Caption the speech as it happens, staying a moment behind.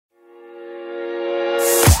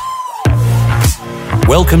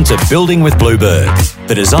Welcome to Building with Bluebird,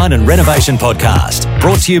 the design and renovation podcast,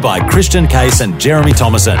 brought to you by Christian Case and Jeremy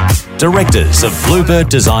Thomason, directors of Bluebird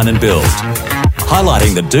Design and Build.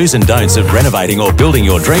 Highlighting the do's and don'ts of renovating or building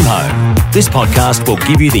your dream home, this podcast will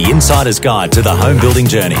give you the insider's guide to the home building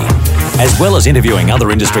journey. As well as interviewing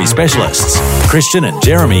other industry specialists, Christian and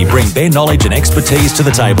Jeremy bring their knowledge and expertise to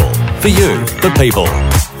the table for you, the people.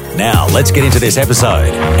 Now, let's get into this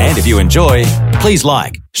episode. And if you enjoy, please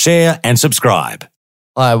like, share, and subscribe.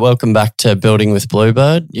 Hi, welcome back to Building with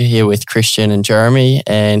Bluebird. You're here with Christian and Jeremy,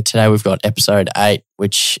 and today we've got episode 8,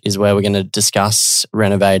 which is where we're going to discuss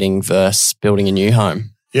renovating versus building a new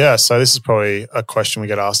home. Yeah, so this is probably a question we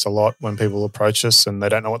get asked a lot when people approach us and they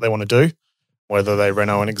don't know what they want to do, whether they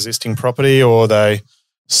reno an existing property or they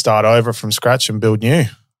start over from scratch and build new.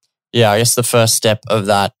 Yeah, I guess the first step of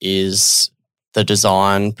that is the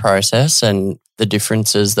design process and the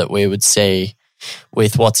differences that we would see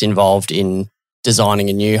with what's involved in designing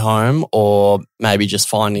a new home, or maybe just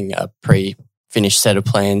finding a pre-finished set of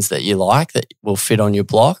plans that you like that will fit on your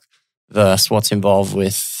block versus what's involved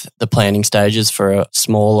with the planning stages for a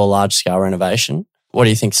small or large scale renovation. What do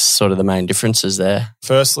you think is sort of the main differences there?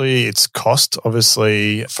 Firstly, it's cost.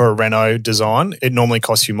 Obviously, for a reno design, it normally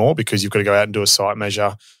costs you more because you've got to go out and do a site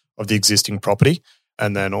measure of the existing property.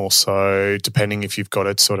 And then also, depending if you've got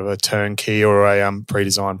a sort of a turnkey or a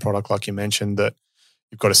pre-designed product, like you mentioned, that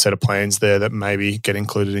you've got a set of plans there that maybe get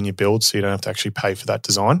included in your build, so you don't have to actually pay for that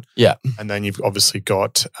design. Yeah. And then you've obviously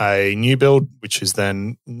got a new build, which is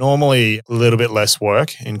then normally a little bit less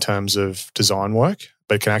work in terms of design work,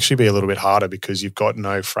 but it can actually be a little bit harder because you've got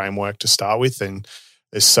no framework to start with and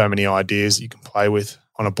there's so many ideas that you can play with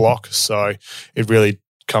on a block. So it really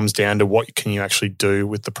comes down to what can you actually do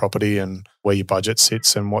with the property and where your budget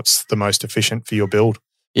sits and what's the most efficient for your build.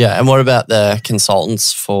 Yeah, and what about the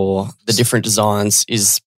consultants for the different designs?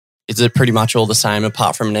 Is it pretty much all the same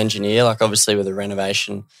apart from an engineer? Like obviously with a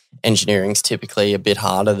renovation, engineering's typically a bit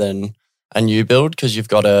harder than a new build because you've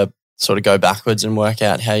got to sort of go backwards and work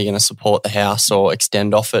out how you're going to support the house or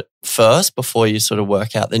extend off it first before you sort of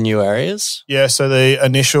work out the new areas. Yeah, so the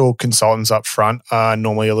initial consultants up front are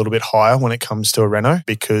normally a little bit higher when it comes to a reno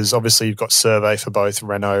because obviously you've got survey for both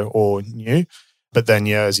reno or new. But then,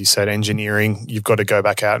 yeah, as you said, engineering, you've got to go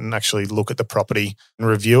back out and actually look at the property and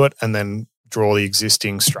review it and then draw the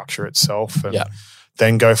existing structure itself and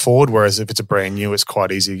then go forward. Whereas if it's a brand new, it's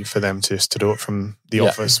quite easy for them to do it from the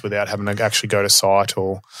office without having to actually go to site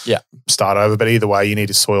or start over. But either way, you need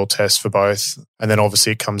a soil test for both. And then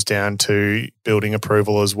obviously it comes down to building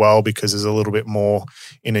approval as well because there's a little bit more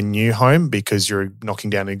in a new home because you're knocking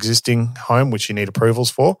down an existing home, which you need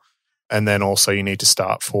approvals for. And then also you need to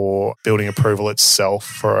start for building approval itself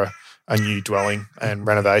for a new dwelling and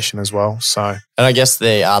renovation as well. So, and I guess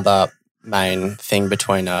the other main thing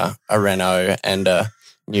between a reno and a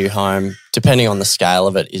new home, depending on the scale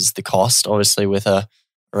of it, is the cost. Obviously with a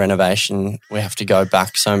renovation, we have to go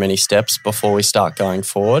back so many steps before we start going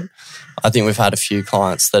forward. I think we've had a few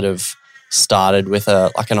clients that have started with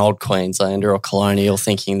an old Queenslander or colonial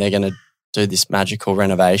thinking they're going to do this magical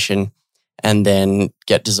renovation and then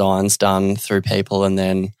get designs done through people. And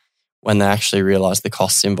then when they actually realise the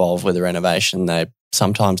costs involved with the renovation, they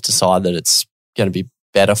sometimes decide that it's going to be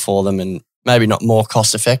better for them and maybe not more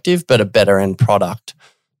cost effective, but a better end product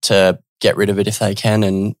to get rid of it if they can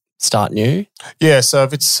and start new. Yeah, so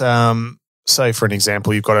if it's, say for an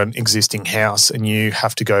example, you've got an existing house and you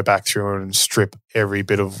have to go back through and strip every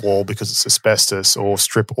bit of wall because it's asbestos or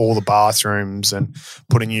strip all the bathrooms and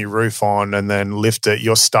put a new roof on and then lift it,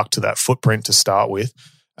 you're stuck to that footprint to start with.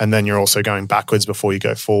 And then you're also going backwards before you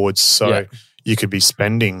go forwards. So you could be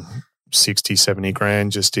spending 60, 70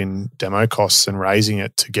 grand just in demo costs and raising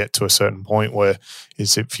it to get to a certain point where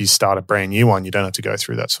if you start a brand new one, you don't have to go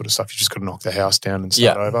through that sort of stuff. You just got to knock the house down and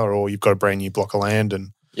start over, or you've got a brand new block of land and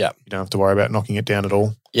you don't have to worry about knocking it down at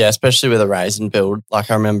all. Yeah, especially with a raise and build. Like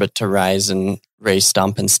I remember to raise and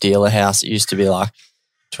re-stump and steel a house, it used to be like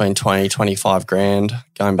between 20, 25 grand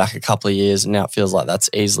going back a couple of years, and now it feels like that's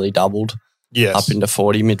easily doubled up into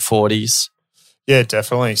 40, mid-40s. Yeah,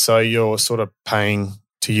 definitely. So you're sort of paying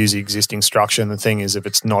to use the existing structure, and the thing is if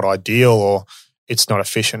it's not ideal or it's not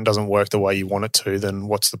efficient, doesn't work the way you want it to, then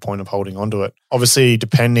what's the point of holding on to it? Obviously,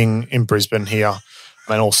 depending in Brisbane here,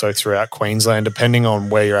 and also throughout Queensland, depending on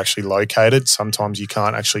where you're actually located, sometimes you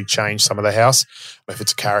can't actually change some of the house. If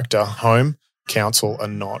it's a character home, council are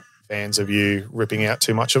not fans of you ripping out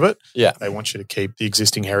too much of it. Yeah. They want you to keep the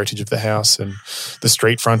existing heritage of the house and the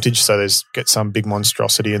street frontage. So get some big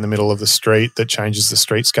monstrosity in the middle of the street that changes the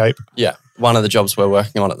streetscape. Yeah. One of the jobs we're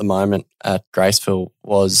working on at the moment at Graceville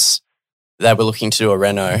was they were looking to do a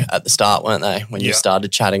reno at the start, weren't they, when you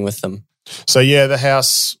started chatting with them? So, yeah, the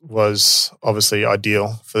house was obviously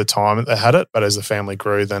ideal for the time that they had it, but as the family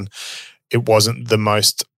grew, then it wasn't the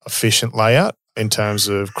most efficient layout in terms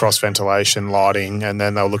of cross ventilation, lighting, and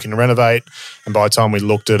then they were looking to renovate. And by the time we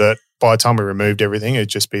looked at it, by the time we removed everything, it'd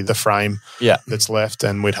just be the frame that's left,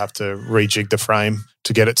 and we'd have to rejig the frame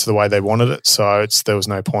to get it to the way they wanted it. So there was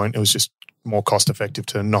no point. It was just more cost effective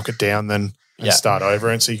to knock it down than start over,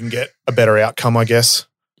 and so you can get a better outcome, I guess.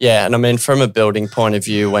 Yeah, and I mean, from a building point of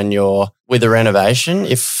view, when you're with a renovation,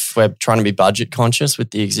 if we're trying to be budget conscious with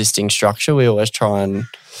the existing structure, we always try and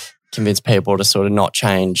convince people to sort of not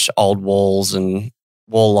change old walls and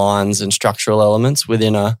wall lines and structural elements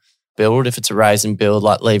within a build. If it's a raise and build,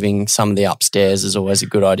 like leaving some of the upstairs is always a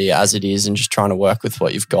good idea as it is, and just trying to work with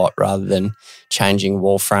what you've got rather than changing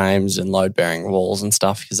wall frames and load-bearing walls and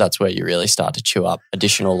stuff, because that's where you really start to chew up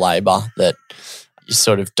additional labour that you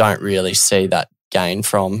sort of don't really see that gain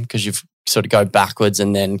from, because you've sort of go backwards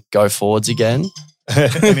and then go forwards again.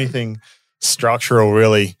 Anything structural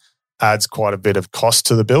really adds quite a bit of cost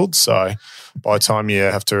to the build. So by the time you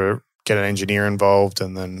have to get an engineer involved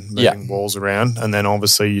and then moving walls around, and then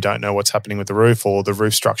obviously you don't know what's happening with the roof, or the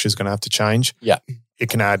roof structure is going to have to change. Yeah. It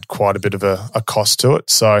can add quite a bit of a cost to it.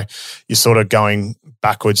 So you're sort of going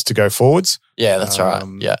backwards to go forwards. Yeah, that's right.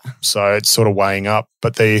 Yeah. So it's sort of weighing up.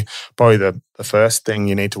 But probably the first thing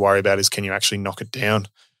you need to worry about is, can you actually knock it down?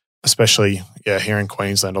 Especially, here in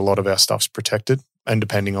Queensland, a lot of our stuff's protected, and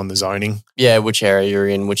depending on the zoning. Yeah, which area you're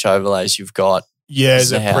in, which overlays you've got. Yeah,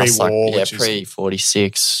 is it pre-war? Like,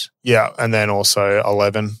 pre-46. Yeah, and then also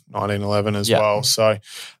 1911 as well. So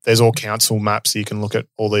there's all council maps. So you can look at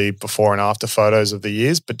all the before and after photos of the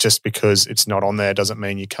years, but just because it's not on there doesn't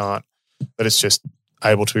mean you can't, but it's just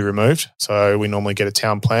able to be removed. So we normally get a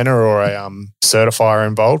town planner or a certifier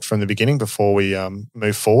involved from the beginning before we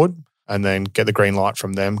move forward, and then get the green light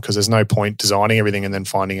from them, because there's no point designing everything and then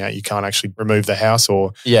finding out you can't actually remove the house,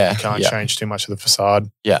 or you can't change too much of the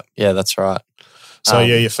facade. Yeah, that's right. So,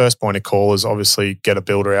 your first point of call is obviously get a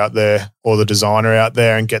builder out there or the designer out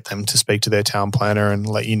there and get them to speak to their town planner and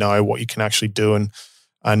let you know what you can actually do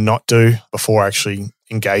and not do before actually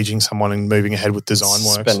engaging someone and moving ahead with design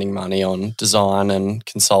work. Spending money on design and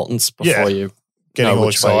consultants before you getting know all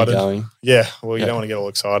which excited. way you're going. Yeah, well, you don't want to get all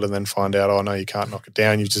excited and then find out, oh, no, you can't knock it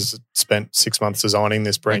down. You've just spent 6 months designing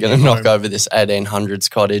this brand new home. You're going to knock over this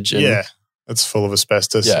 1800s cottage. And it's full of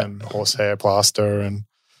asbestos and horsehair plaster and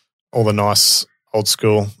all the nice old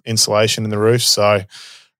school insulation in the roof. So,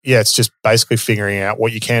 it's just basically figuring out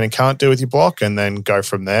what you can and can't do with your block, and then go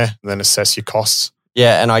from there, and then assess your costs.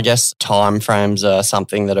 Yeah, and I guess time frames are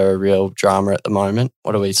something that are a real drama at the moment.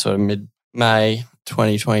 What are we, sort of mid-May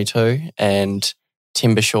 2022? And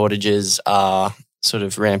timber shortages are sort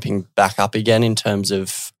of ramping back up again in terms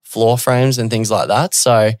of floor frames and things like that.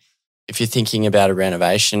 So if you're thinking about a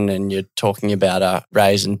renovation and you're talking about a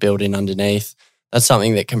raise and build in underneath, that's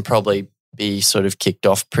something that can probably be sort of kicked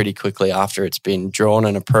off pretty quickly after it's been drawn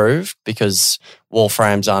and approved, because wall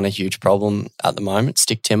frames aren't a huge problem at the moment,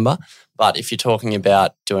 stick timber. But if you're talking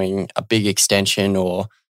about doing a big extension or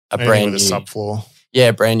brand new subfloor,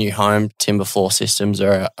 brand new home, timber floor systems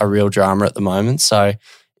are a real drama at the moment. So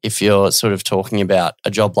if you're sort of talking about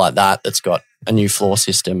a job like that that's got a new floor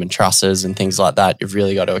system and trusses and things like that, you've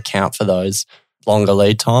really got to account for those longer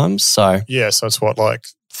lead times. So so it's like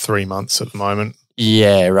 3 months at the moment.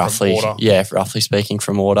 Yeah, roughly. Yeah, roughly speaking,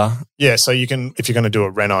 from order. Yeah, so you can, if you're going to do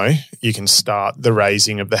a reno, you can start the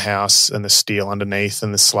raising of the house and the steel underneath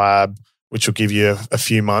and the slab, which will give you a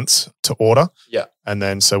few months to order. Yeah. And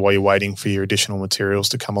then so while you're waiting for your additional materials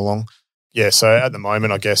to come along. Yeah, so at the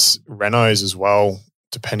moment, I guess renos as well,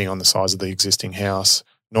 depending on the size of the existing house,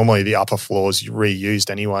 normally the upper floors you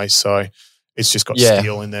reused anyway, so it's just got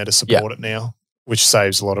steel in there to support it now, which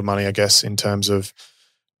saves a lot of money, I guess, in terms of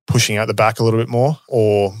pushing out the back a little bit more,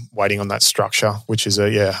 or waiting on that structure, which is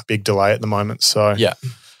a big delay at the moment. So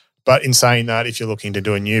but in saying that, if you're looking to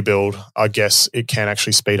do a new build, I guess it can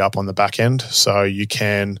actually speed up on the back end. So you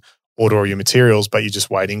can order all your materials, but you're just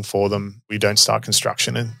waiting for them. You don't start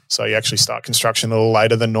construction in. So you actually start construction a little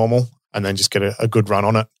later than normal, and then just get a good run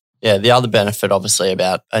on it. Yeah, the other benefit obviously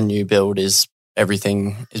about a new build is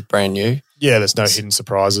everything is brand new. Yeah, there's no hidden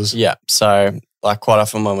surprises. Yeah, so like quite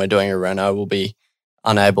often when we're doing a reno, we'll be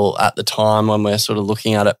unable at the time when we're sort of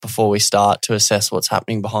looking at it before we start to assess what's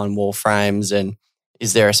happening behind wall frames, and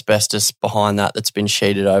is there asbestos behind that that's been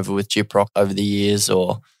sheeted over with gyprock over the years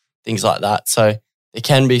or things like that. So there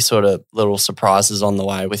can be sort of little surprises on the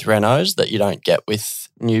way with renos that you don't get with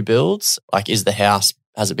new builds. Like, has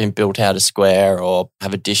it been built out of square, or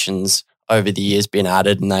have additions over the years been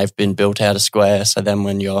added and they've been built out of square? So then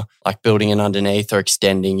when you're like building in underneath or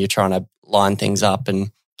extending, you're trying to line things up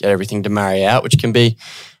and get everything to marry out, which can be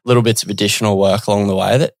little bits of additional work along the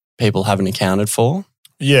way that people haven't accounted for.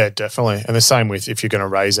 Yeah, definitely. And the same with if you're going to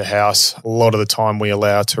raise a house, a lot of the time we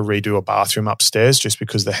allow to redo a bathroom upstairs just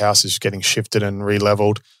because the house is getting shifted and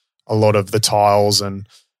re-leveled. A lot of the tiles and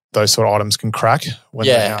those sort of items can crack when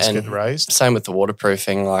the house gets raised. Same with the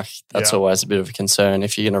waterproofing. Like that's always a bit of a concern.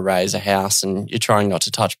 If you're going to raise a house and you're trying not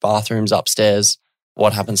to touch bathrooms upstairs,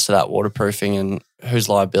 what happens to that waterproofing and whose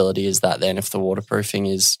liability is that then if the waterproofing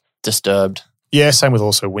is disturbed? Yeah, same with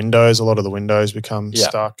also windows. A lot of the windows become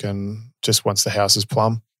stuck and just once the house is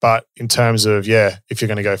plumb. But in terms of, if you're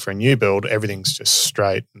going to go for a new build, everything's just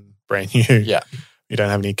straight and brand new. Yeah. You don't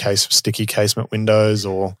have any sticky casement windows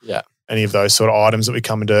or any of those sort of items that we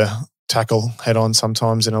come into tackle head on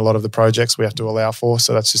sometimes in a lot of the projects we have to allow for.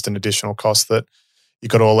 So that's just an additional cost that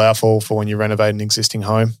you've got to allow for when you renovate an existing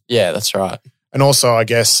home. Yeah, that's right. And also, I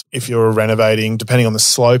guess, if you're renovating, depending on the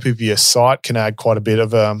slope of your site, can add quite a bit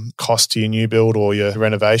of cost to your new build or your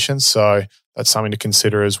renovation. So that's something to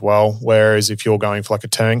consider as well. Whereas if you're going for like a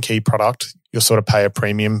turnkey product, you'll sort of pay a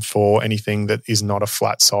premium for anything that is not a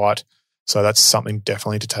flat site. So that's something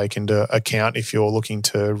definitely to take into account if you're looking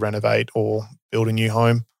to renovate or build a new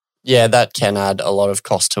home. Yeah, that can add a lot of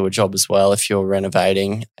cost to a job as well if you're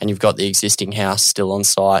renovating and you've got the existing house still on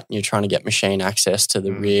site and you're trying to get machine access to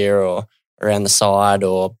the rear or around the side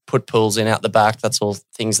or put pools in out the back. That's all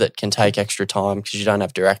things that can take extra time because you don't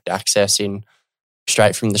have direct access in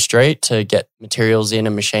straight from the street to get materials in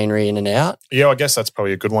and machinery in and out. Yeah, I guess that's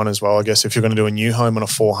probably a good one as well. I guess if you're going to do a new home on a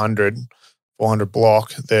 400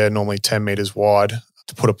 block, they're normally 10 metres wide.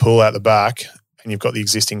 To put a pool out the back and you've got the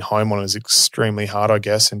existing home on it is extremely hard, I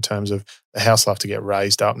guess, in terms of the house will have to get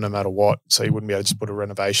raised up no matter what. So you wouldn't be able to just put a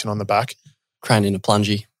renovation on the back. Crane in a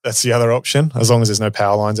plungy. That's the other option, as long as there's no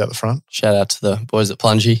power lines out the front. Shout out to the boys at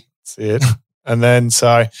Plungy. That's it. And then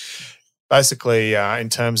so basically in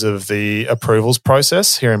terms of the approvals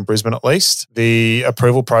process here in Brisbane at least, the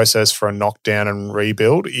approval process for a knockdown and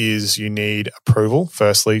rebuild is you need approval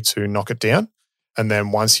firstly to knock it down. And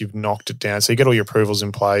then once you've knocked it down, so you get all your approvals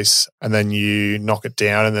in place and then you knock it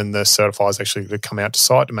down and then the certifier's actually to come out to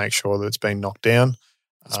site to make sure that it's been knocked down.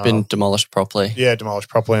 It's been demolished properly. Yeah, demolished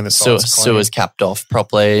properly and the site's clean. Sewer's capped off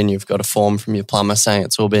properly and you've got a form from your plumber saying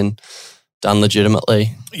it's all been done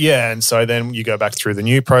legitimately. Yeah, and so then you go back through the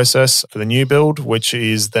new process for the new build, which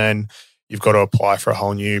is then you've got to apply for a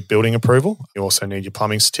whole new building approval. You also need your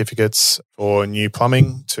plumbing certificates for new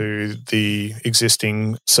plumbing to the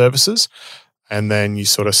existing services. And then you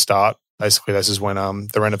sort of start, basically this is when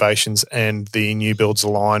the renovations and the new builds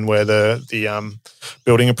align where the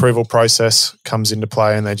building approval process comes into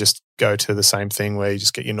play and they just go to the same thing where you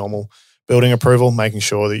just get your normal building approval, making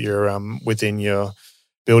sure that you're within your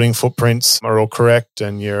building footprints are all correct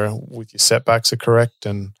and your setbacks are correct.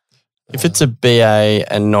 And if it's a BA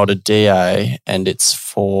and not a DA and it's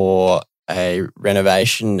for a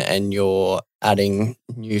renovation and you're adding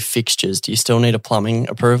new fixtures, do you still need a plumbing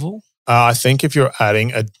approval? I think if you're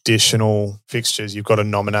adding additional fixtures, you've got to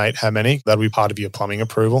nominate how many. That'll be part of your plumbing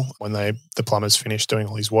approval when the plumber's finished doing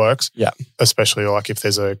all his works. Yeah. Especially like if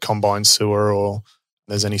there's a combined sewer or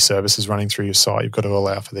there's any services running through your site, you've got to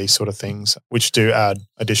allow for these sort of things, which do add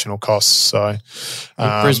additional costs. So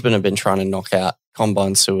Brisbane have been trying to knock out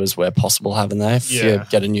combined sewers where possible, haven't they? If you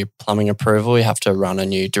get a new plumbing approval, you have to run a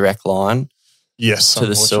new direct line. Yes, to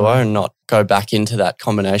the sewer and not go back into that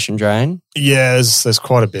combination drain. Yeah, there's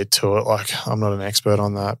quite a bit to it. Like I'm not an expert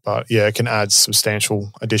on that, but yeah, it can add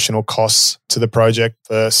substantial additional costs to the project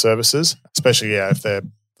for services, especially if the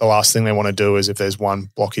last thing they want to do is if there's one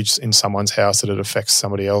blockage in someone's house that it affects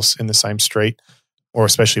somebody else in the same street, or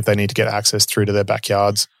especially if they need to get access through to their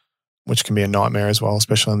backyards, which can be a nightmare as well,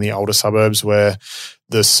 especially in the older suburbs where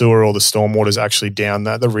the sewer or the stormwater is actually down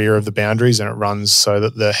the rear of the boundaries and it runs so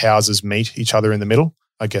that the houses meet each other in the middle.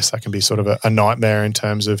 I guess that can be sort of a nightmare in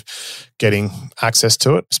terms of getting access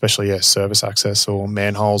to it, especially service access or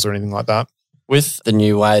manholes or anything like that. With the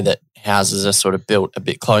new way that houses are sort of built a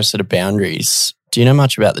bit closer to boundaries, do you know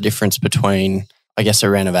much about the difference between, I guess, a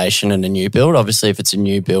renovation and a new build? Obviously, if it's a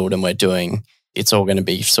new build and it's all going to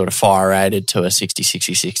be sort of fire rated to a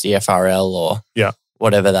 60-60-60 FRL or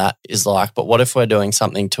whatever that is like. But what if we're doing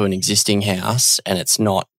something to an existing house and it's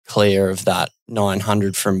not clear of that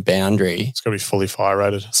 900 from boundary? It's got to be fully fire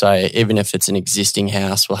rated. So even if it's an existing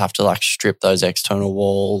house, we'll have to strip those external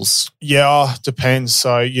walls. Yeah, depends.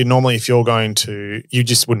 So you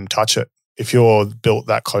just wouldn't touch it. If you're built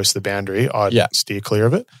that close to the boundary, I'd steer clear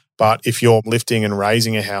of it. But if you're lifting and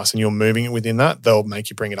raising a house and you're moving it within that, they'll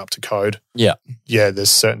make you bring it up to code. Yeah. Yeah,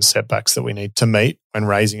 there's certain setbacks that we need to meet when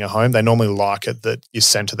raising a home. They normally like it that you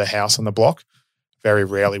center the house on the block very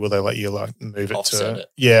rarely will they let you like move it Offset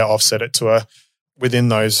offset it to within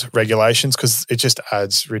those regulations, because it just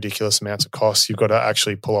adds ridiculous amounts of costs. You've got to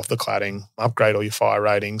actually pull off the cladding, upgrade all your fire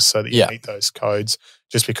ratings so that you meet those codes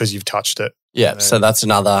just because you've touched it. Yeah, so that's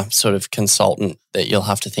another sort of consultant that you'll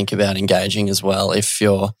have to think about engaging as well. If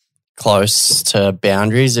you're close to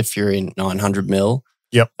boundaries, if you're in 900 mil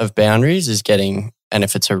of boundaries is getting, and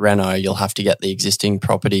if it's a reno, you'll have to get the existing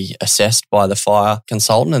property assessed by the fire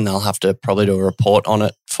consultant, and they'll have to probably do a report on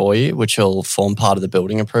it for you, which will form part of the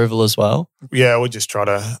building approval as well. Yeah, we'll just try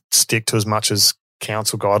to stick to as much as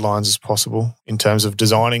council guidelines as possible in terms of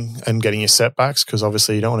designing and getting your setbacks, because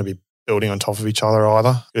obviously you don't want to be building on top of each other either.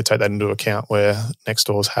 You've got to take that into account where next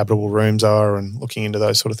door's habitable rooms are and looking into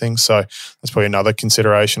those sort of things. So that's probably another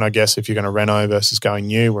consideration, I guess, if you're going to reno versus going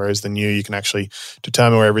new, whereas the new you can actually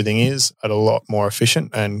determine where everything is at a lot more efficient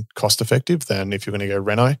and cost effective than if you're going to go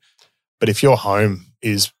reno. But if your home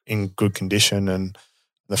is in good condition and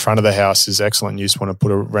the front of the house is excellent and you just want to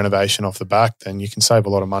put a renovation off the back, then you can save a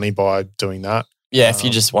lot of money by doing that. Yeah, if you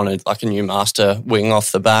just wanted like a new master wing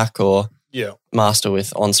off the back or master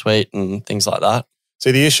with ensuite and things like that.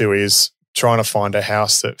 See, the issue is trying to find a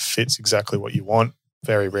house that fits exactly what you want.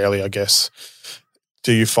 Very rarely, I guess,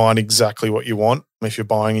 do you find exactly what you want if you're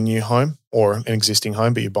buying a new home or an existing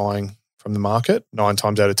home, but you're buying from the market. 9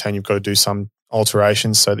 times out of 10, you've got to do some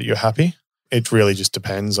alterations so that you're happy. It really just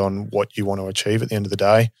depends on what you want to achieve at the end of the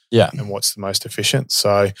day and what's the most efficient.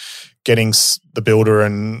 So getting the builder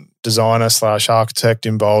and designer / architect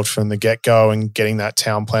involved from the get-go and getting that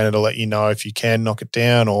town planner to let you know if you can knock it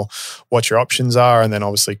down or what your options are, and then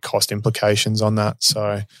obviously cost implications on that.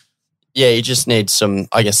 So yeah, you just need some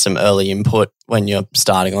early input when you're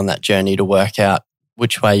starting on that journey to work out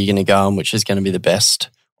which way you're going to go and which is going to be the best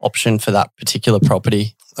option for that particular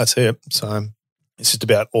property. That's it. So it's just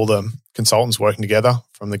about all the consultants working together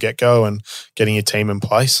from the get-go and getting your team in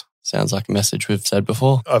place. Sounds like a message we've said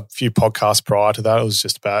before. A few podcasts prior to that, it was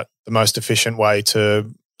just about the most efficient way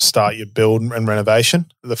to start your build and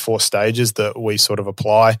renovation, the 4 stages that we sort of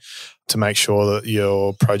apply to make sure that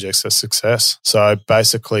your project's a success. So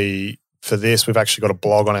basically for this, we've actually got a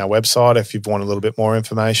blog on our website if you want a little bit more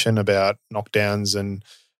information about knockdowns and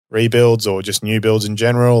rebuilds or just new builds in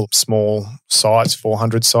general, small sites,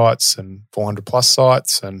 400 sites and 400 plus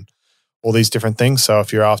sites and all these different things. So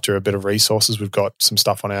if you're after a bit of resources, we've got some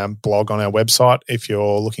stuff on our blog on our website if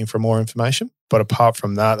you're looking for more information. But apart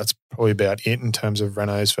from that, that's probably about it in terms of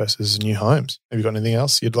renos versus new homes. Have you got anything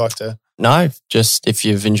else you'd like to? No, just if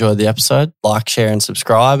you've enjoyed the episode, like, share and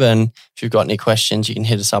subscribe. And if you've got any questions, you can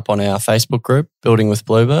hit us up on our Facebook group, Building with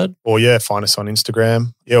Bluebird. Or find us on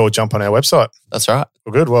Instagram. Or jump on our website. That's right.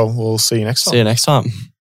 Well, good. Well, we'll see you next time. See you next time.